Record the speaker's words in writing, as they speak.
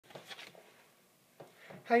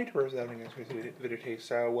Hi YouTubers, I'm doing this video today.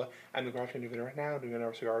 So I'm the Garage video right now, doing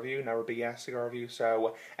another cigar review, another big ass cigar review.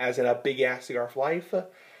 So as in a big ass cigar for life.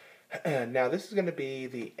 Now this is going to be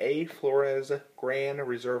the Flores Gran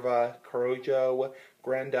Reserva Corjo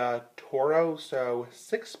Granda Toro. So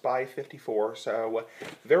 6x54. So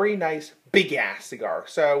very nice big ass cigar.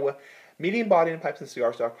 So medium body and pipes and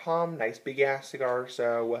cigars.com. Nice big ass cigar.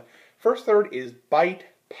 So first third is bite,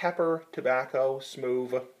 pepper, tobacco,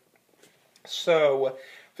 smooth. So,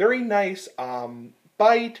 very nice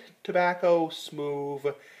bite, tobacco, smooth,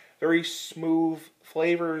 very smooth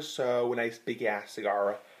flavors, so a nice big ass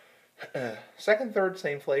cigar. Second, third,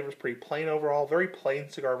 same flavors, pretty plain overall, very plain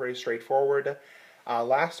cigar, very straightforward.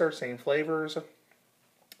 Last third, same flavors.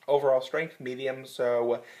 Overall strength, medium,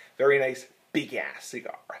 so very nice big ass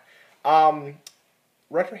cigar.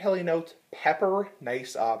 Retroheli notes, pepper,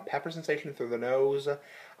 nice pepper sensation through the nose,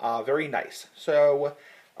 very nice. So,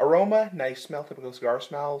 aroma, nice smell, typical cigar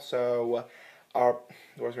smell. So, what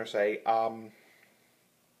was I going to say?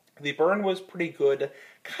 The burn was pretty good.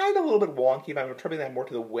 Kind of a little bit wonky, but I'm attributing that more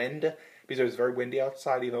to the wind, because it was very windy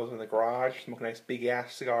outside, even though it was in the garage. Smoking a nice big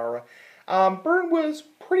ass cigar. Burn was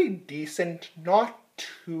pretty decent. Not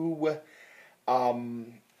too, not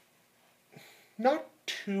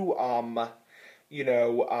too wonky,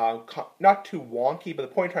 but the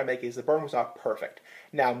point I'm trying to make is the burn was not perfect.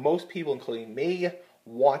 Now, most people, including me,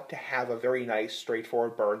 want to have a very nice,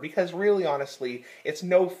 straightforward burn, because really, honestly, it's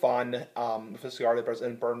no fun with a cigar that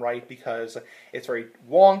doesn't burn right, because it's very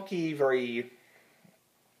wonky, very,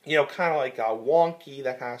 kind of like wonky,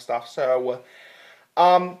 that kind of stuff. So,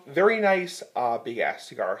 very nice, big-ass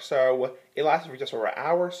cigar. So, it lasted for just over an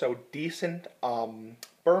hour, so decent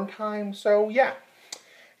burn time. So, yeah,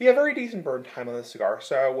 very decent burn time on this cigar.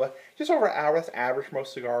 So, just over an hour, that's average for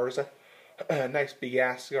most cigars. Nice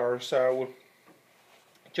big-ass cigar, so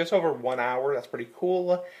just over 1 hour, that's pretty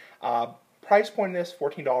cool. Price point in this,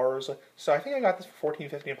 $14. So I think I got this for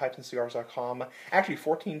 $14.50 on pipesandcigars.com. Actually,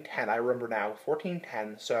 $14.10, I remember now,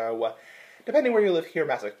 $14.10. So, depending where you live here,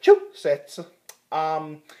 Massachusetts,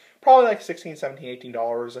 probably like $16, $17,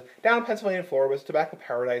 $18. Down in Pennsylvania and Florida was Tobacco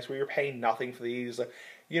Paradise, where you're paying nothing for these.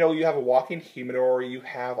 You have a walk-in humidor, you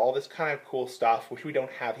have all this kind of cool stuff, which we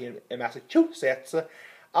don't have here in Massachusetts.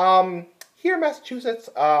 Here in Massachusetts,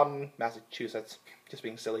 just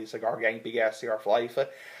being silly, cigar gang, big ass cigar for life.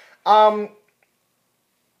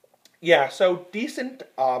 Yeah, so decent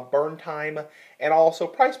burn time, and also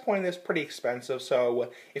price point is pretty expensive. So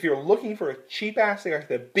if you're looking for a cheap ass cigar,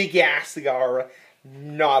 the big ass cigar,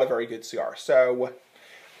 not a very good cigar. So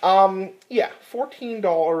yeah,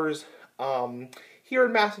 $14. Here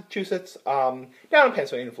in Massachusetts, down in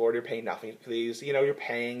Pennsylvania and Florida, you're paying nothing for these. You're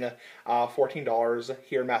paying $14.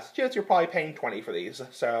 Here in Massachusetts, you're probably paying $20 for these.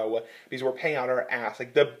 So, because we're paying out our ass,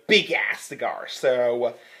 like the big ass cigar.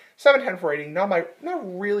 So, 7/10 for rating. Not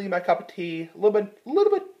really my cup of tea. A little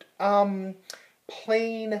bit,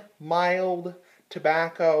 plain, mild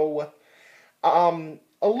tobacco.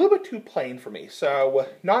 A little bit too plain for me, so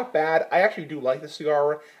not bad. I actually do like this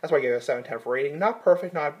cigar. That's why I gave it a 7/10 for rating. Not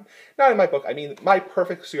perfect, not in my book. I mean, my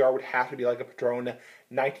perfect cigar would have to be like a Padron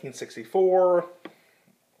 1964.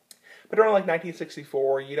 Padron like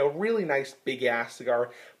 1964, really nice big ass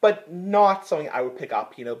cigar, but not something I would pick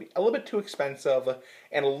up. A little bit too expensive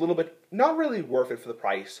and a little bit not really worth it for the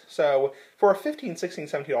price. So for a $15, $16,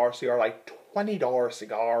 $17 cigar, like $20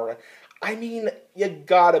 cigar, I mean, you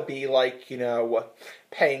gotta be like,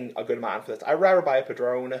 paying a good amount for this. I'd rather buy a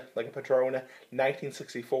Padron, like a Padron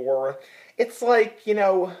 1964. It's like,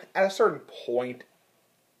 at a certain point,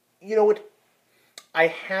 I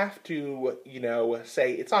have to,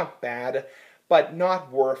 say it's not bad, but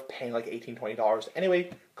not worth paying like $18, $20.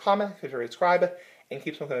 Anyway, comment, subscribe, and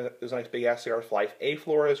keep smoking those nice big ass cigars for life.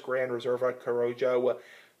 Flores Gran Reserva Corjo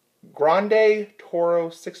Granda Toro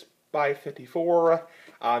 6x54.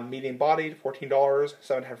 Medium bodied, $14,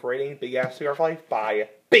 7/10 for rating. Big ass cigar for life. Buy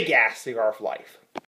big ass cigar for life.